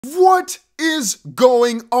What is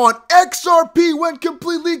going on? XRP went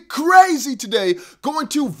completely crazy today, going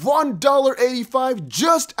to $1.85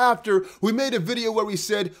 just after we made a video where we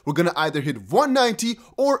said we're gonna either hit 190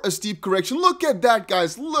 or a steep correction. Look at that,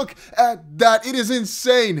 guys. Look at that. It is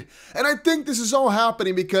insane. And I think this is all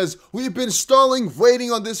happening because we've been stalling,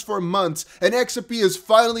 waiting on this for months, and XRP is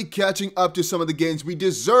finally catching up to some of the gains we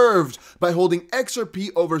deserved by holding XRP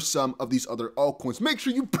over some of these other altcoins. Make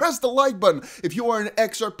sure you press the like button if you are an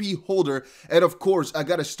XRP holder. And of course, I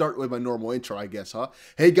gotta start with my normal intro, I guess, huh?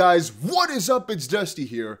 Hey guys, what is up? It's Dusty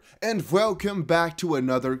here, and welcome back to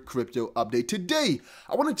another crypto update. Today,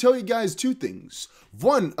 I want to tell you guys two things.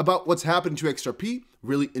 One, about what's happening to XRP,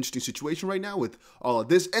 really interesting situation right now with all of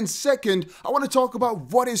this. And second, I want to talk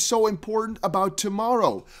about what is so important about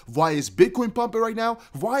tomorrow. Why is Bitcoin pumping right now?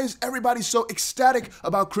 Why is everybody so ecstatic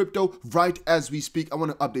about crypto right as we speak? I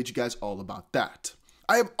want to update you guys all about that.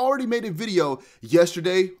 I have already made a video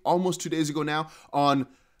yesterday, almost 2 days ago now, on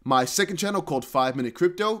my second channel called 5 Minute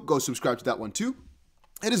Crypto. Go subscribe to that one too.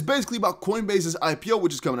 It is basically about Coinbase's IPO,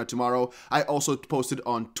 which is coming out tomorrow. I also posted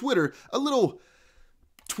on Twitter a little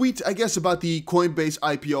tweet, I guess, about the Coinbase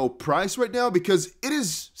IPO price right now, because it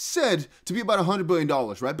is said to be about $100 billion,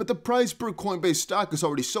 right? But the price per Coinbase stock is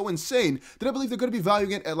already so insane that I believe they're going to be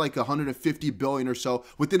valuing it at like 150 billion or so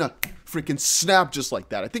within a freaking snap, just like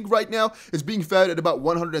that. I think right now it's being fed at about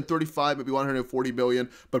 135, maybe 140 billion,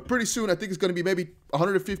 but pretty soon I think it's going to be maybe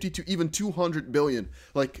 150 to even 200 billion,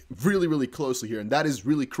 like really, really closely here. And that is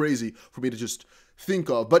really crazy for me to just think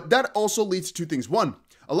of. But that also leads to two things. One,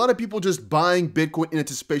 a lot of people just buying Bitcoin in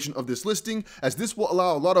anticipation of this listing, as this will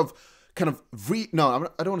allow a lot of kind of I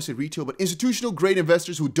don't want to say retail, but institutional grade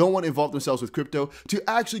investors who don't want to involve themselves with crypto to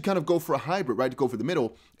actually kind of go for a hybrid, right? To go for the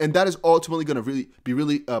middle. And that is ultimately going to be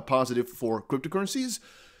really positive for cryptocurrencies.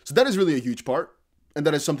 So that is really a huge part. And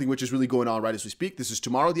that is something which is really going on right as we speak. This is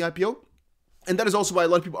tomorrow, the IPO. And that is also why a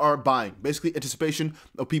lot of people are buying, basically anticipation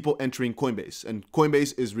of people entering Coinbase. And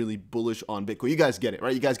Coinbase is really bullish on Bitcoin. You guys get it,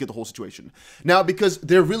 right? You guys get the whole situation. Now, because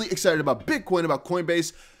they're really excited about Bitcoin, about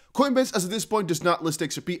Coinbase, Coinbase, as of this point, does not list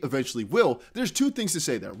XRP, eventually will. There's two things to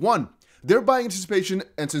say there. One, they're buying anticipation,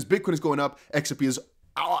 and since Bitcoin is going up, XRP is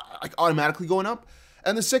like automatically going up.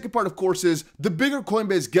 And the second part, of course, is the bigger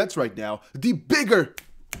Coinbase gets right now, the bigger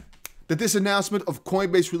that this announcement of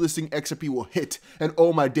Coinbase relisting XRP will hit. And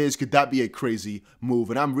oh my days, could that be a crazy move?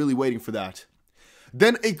 And I'm really waiting for that.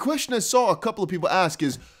 Then a question I saw a couple of people ask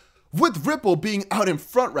is, with Ripple being out in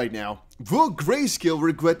front right now, will Grayscale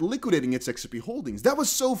regret liquidating its XRP holdings? That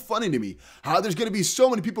was so funny to me. How there's going to be so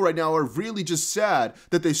many people right now who are really just sad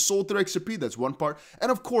that they sold their XRP. That's one part.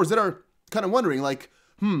 And of course, that are kind of wondering like,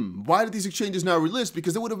 why did these exchanges now relist?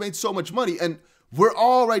 Because they would have made so much money. And we're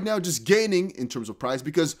all right now just gaining in terms of price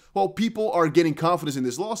because, well, people are getting confidence in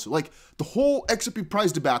this lawsuit. Like, the whole XRP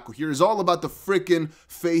price debacle here is all about the freaking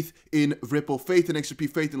faith in Ripple, faith in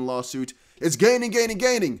XRP, faith in the lawsuit. It's gaining, gaining,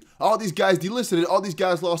 gaining. All these guys delisted it. All these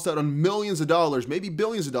guys lost out on millions of dollars, maybe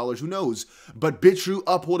billions of dollars, who knows? But BITRUE,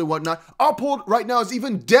 Uphold, and whatnot. Uphold right now is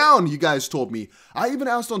even down, you guys told me. I even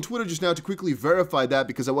asked on Twitter just now to quickly verify that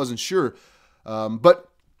because I wasn't sure. But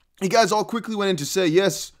you guys all quickly went in to say,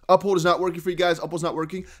 yes, Uphold is not working for you guys. Uphold's not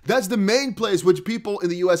working. That's the main place which people in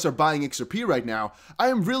the US are buying XRP right now. I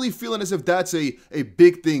am really feeling as if that's a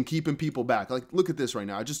big thing keeping people back. Like, look at this right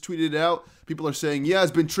now. I just tweeted it out. People are saying, yeah,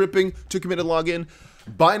 it's been tripping. Took a minute to log in.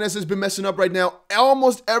 Binance has been messing up right now.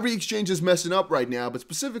 Almost every exchange is messing up right now. But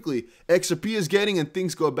specifically, XRP is gaining and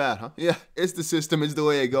things go bad, huh? Yeah, it's the system. It's the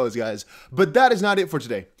way it goes, guys. But that is not it for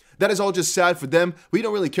today. That is all just sad for them. We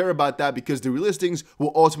don't really care about that because the relistings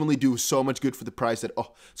will ultimately do so much good for the price that,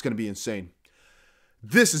 oh, it's going to be insane.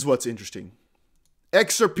 This is what's interesting.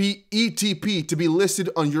 XRP ETP to be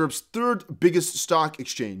listed on Europe's third biggest stock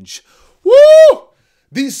exchange. Woo!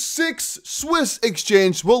 The 6 Swiss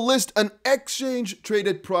exchange will list an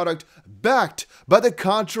exchange-traded product backed by the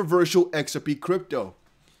controversial XRP crypto.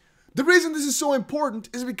 The reason this is so important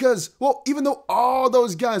is because, well, even though all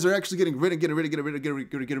those guys are actually getting rid of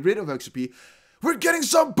XRP, we're getting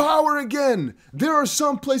some power again. There are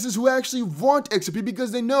some places who actually want XRP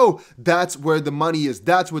because they know that's where the money is.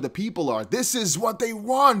 That's where the people are. This is what they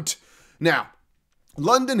want. Now,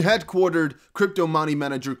 London headquartered crypto money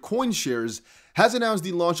manager CoinShares has announced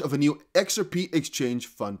the launch of a new XRP exchange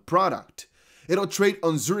fund product. It'll trade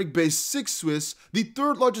on Zurich-based 6 Swiss, the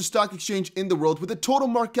third largest stock exchange in the world, with a total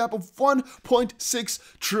market cap of $1.6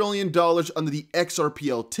 trillion under the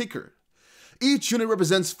XRPL ticker. Each unit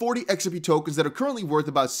represents 40 XRP tokens that are currently worth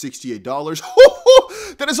about $68.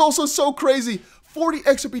 That is also so crazy. 40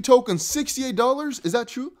 XRP tokens, $68? Is that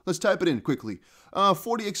true? Let's type it in quickly.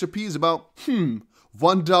 40 XRP is about,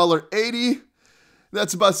 $1.80.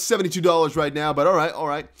 That's about $72 right now, but all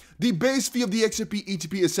right. The base fee of the XRP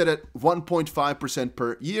ETP is set at 1.5%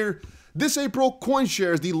 per year. This April,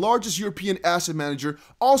 CoinShares, the largest European asset manager,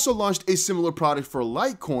 also launched a similar product for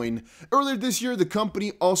Litecoin. Earlier this year, the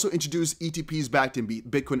company also introduced ETPs backed in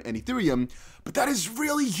Bitcoin and Ethereum, but that is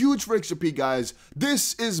really huge for XRP, guys.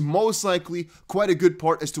 This is most likely quite a good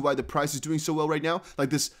part as to why the price is doing so well right now. Like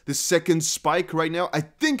this second spike right now. I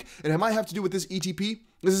think it might have to do with this ETP.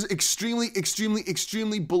 This is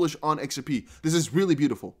extremely bullish on XRP. This is really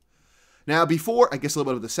beautiful. Now, before, I guess a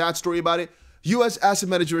little bit of the sad story about it, US asset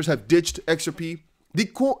managers have ditched XRP.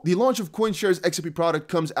 The launch of CoinShares XRP product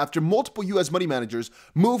comes after multiple US money managers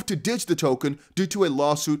moved to ditch the token due to a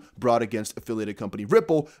lawsuit brought against affiliated company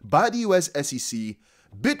Ripple by the US SEC.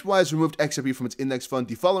 Bitwise removed XRP from its index fund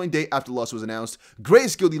the following day after the lawsuit was announced.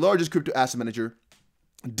 Grayscale, the largest crypto asset manager,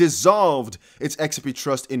 dissolved its XRP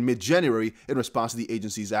trust in mid-January in response to the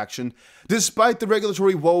agency's action. Despite the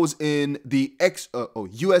regulatory woes in the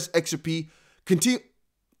US XRP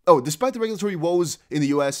despite the regulatory woes in the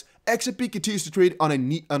US, XRP continues to trade on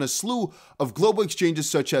a slew of global exchanges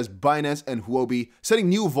such as Binance and Huobi, setting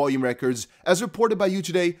new volume records. As reported by You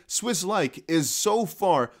Today, Swisslike is so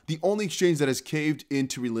far the only exchange that has caved in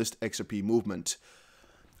to relist XRP movement.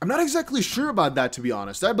 I'm not exactly sure about that, to be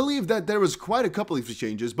honest. I believe that there was quite a couple of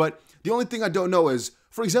exchanges, but the only thing I don't know is,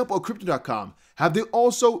 for example, Crypto.com. Have they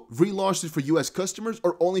also relaunched it for US customers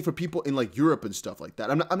or only for people in like Europe and stuff like that?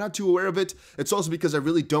 I'm not too aware of it. It's also because I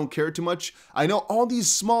really don't care too much. I know all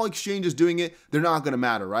these small exchanges doing it, they're not going to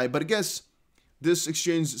matter, right? But I guess this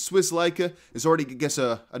exchange, Swisslike, is already, I guess,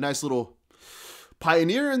 a nice little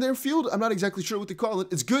pioneer in their field. I'm not exactly sure what they call it.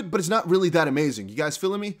 It's good, but it's not really that amazing. You guys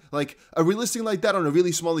feeling me? Like a relisting like that on a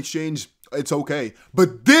really small exchange, it's okay.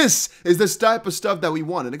 But this is this type of stuff that we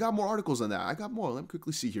want. And I got more articles on that. I got more. Let me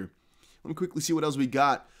quickly see here. Let me quickly see what else we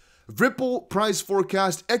got. Ripple price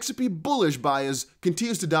forecast, XRP bullish bias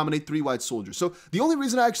continues to dominate three white soldiers. So the only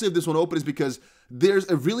reason I actually have this one open is because there's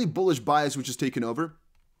a really bullish bias which is taken over.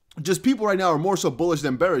 Just people right now are more so bullish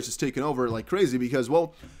than bearish. It's taken over like crazy because,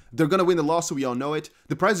 well, they're going to win the lawsuit. We all know it.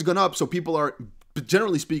 The price has gone up, so people are,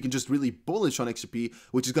 generally speaking, just really bullish on XRP,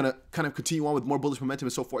 which is going to kind of continue on with more bullish momentum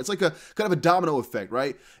and so forth. It's like a kind of a domino effect,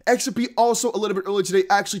 right? XRP also a little bit earlier today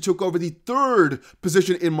actually took over the third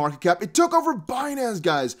position in market cap. It took over Binance,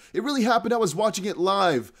 guys. It really happened. I was watching it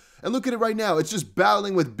live. And look at it right now. It's just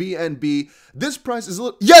battling with BNB. This price is a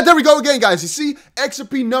little... Yeah, there we go again, guys. You see?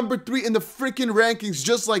 XRP number 3 in the freaking rankings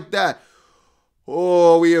just like that.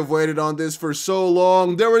 Oh, we have waited on this for so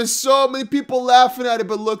long. There were so many people laughing at it,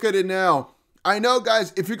 but look at it now. I know,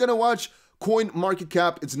 guys, if you're going to watch Coin Market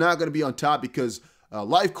Cap, it's not going to be on top because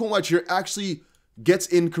Live Coin Watch here actually gets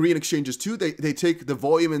in Korean exchanges too. They take the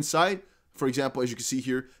volume inside. For example, as you can see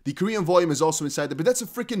here, the Korean volume is also inside there, but that's a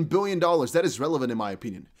freaking $1 billion. That is relevant in my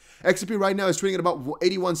opinion. XRP right now is trading at about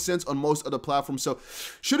 81 cents on most other platforms. So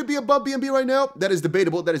should it be above BNB right now? That is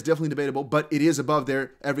debatable. That is definitely debatable, but it is above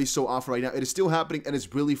there every so often right now. It is still happening and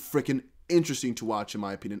it's really freaking interesting to watch in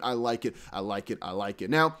my opinion. I like it. I like it. I like it.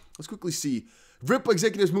 Now, let's quickly see. Ripple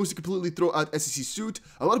executives moves to completely throw out SEC suit.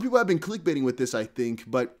 A lot of people have been clickbaiting with this, I think,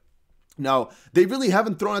 but now, they really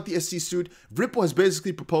haven't thrown out the SEC suit. Ripple has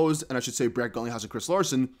basically proposed, and I should say Brad Garlinghouse and Chris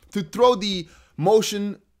Larson, to throw the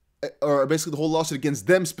motion, or basically the whole lawsuit against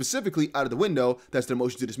them specifically, out of the window. That's their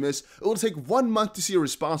motion to dismiss. It will take 1 month to see a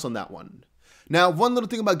response on that one. Now, one little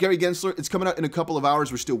thing about Gary Gensler, it's coming out in a couple of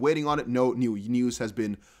hours. We're still waiting on it. No new news has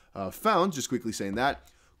been found, just quickly saying that.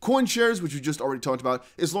 CoinShares, which we just already talked about,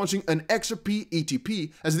 is launching an XRP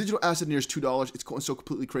ETP as a digital asset nears $2. It's going so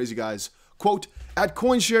completely crazy, guys. Quote, at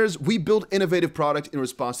CoinShares, we build innovative product in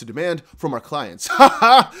response to demand from our clients.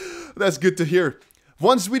 That's good to hear.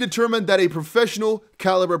 Once we determine that a professional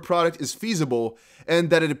caliber product is feasible and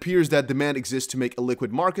that it appears that demand exists to make a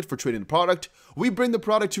liquid market for trading the product, we bring the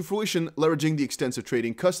product to fruition, leveraging the extensive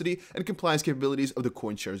trading, custody, and compliance capabilities of the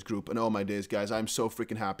CoinShares group. And oh my days, guys, I'm so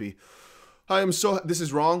freaking happy. I am so, this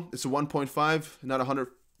is wrong. It's a 1.5, not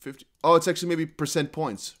 150. Oh, it's actually maybe percent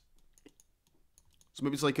points. So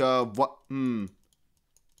maybe it's like, what? No,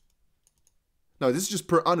 this is just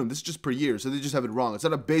per annum. This is just per year. So they just have it wrong. It's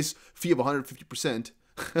not a base fee of 150%.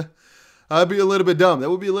 That'd be a little bit dumb. That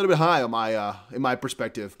would be a little bit high on my, in my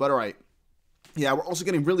perspective. But all right. Yeah, we're also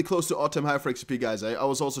getting really close to all-time high for XRP, guys. I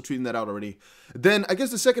was also tweeting that out already. Then I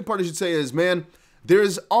guess the second part I should say is, man, there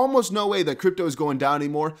is almost no way that crypto is going down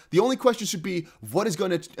anymore. The only question should be, what is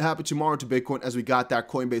going to happen tomorrow to Bitcoin as we got that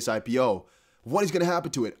Coinbase IPO? What is going to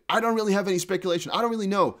happen to it? I don't really have any speculation. I don't really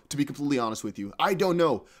know, to be completely honest with you. I don't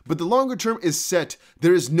know. But the longer term is set.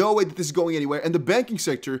 There is no way that this is going anywhere. And the banking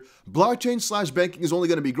sector, blockchain/banking is only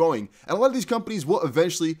going to be growing. And a lot of these companies will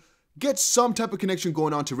eventually get some type of connection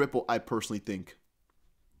going on to Ripple, I personally think.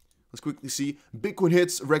 Let's quickly see. Bitcoin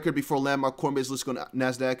hits record before landmark Coinbase list on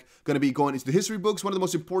NASDAQ. Going to be going into the history books. One of the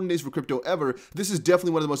most important days for crypto ever. This is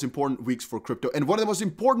definitely one of the most important weeks for crypto. And one of the most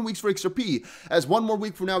important weeks for XRP. As one more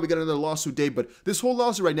week from now, we got another lawsuit day. But this whole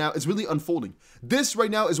lawsuit right now is really unfolding. This right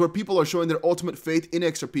now is where people are showing their ultimate faith in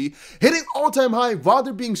XRP. Hitting all-time high while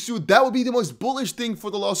they're being sued. That would be the most bullish thing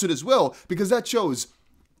for the lawsuit as well. Because that shows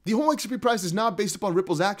the whole XRP price is not based upon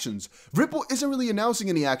Ripple's actions. Ripple isn't really announcing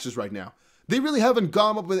any actions right now. They really haven't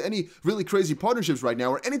gone up with any really crazy partnerships right now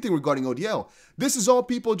or anything regarding ODL. This is all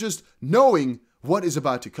people just knowing what is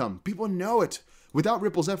about to come. People know it without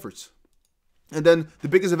Ripple's efforts. And then the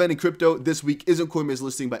biggest event in crypto this week isn't Coinbase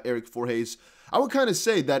listing by Eric Voorhees. I would kind of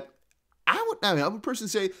say that I would personally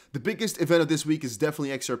say the biggest event of this week is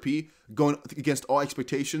definitely XRP going against all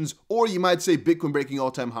expectations, or you might say Bitcoin breaking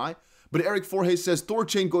all-time high. But Eric Voorhees says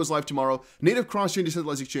Thorchain goes live tomorrow. Native cross-chain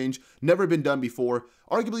decentralized exchange, never been done before.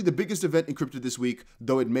 Arguably the biggest event in crypto this week,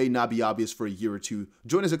 though it may not be obvious for a year or two.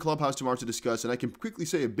 Join us at Clubhouse tomorrow to discuss, and I can quickly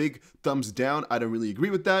say a big thumbs down. I don't really agree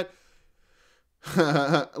with that.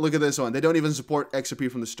 Look at this one. They don't even support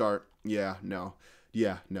XRP from the start. Yeah, no.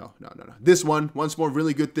 This one, once more,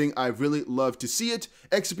 really good thing. I really love to see it.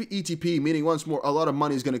 XRP ETP, meaning once more, a lot of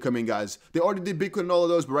money is going to come in, guys. They already did Bitcoin and all of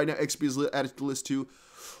those, but right now XRP is added to the list too.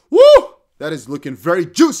 Woo! That is looking very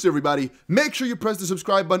juicy, everybody. Make sure you press the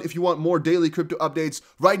subscribe button if you want more daily crypto updates.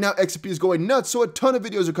 Right now, XRP is going nuts, so a ton of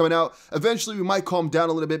videos are coming out. Eventually, we might calm down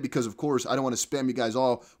a little bit because, of course, I don't want to spam you guys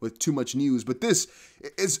all with too much news. But this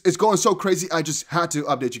is going so crazy, I just had to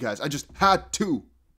update you guys. I just had to.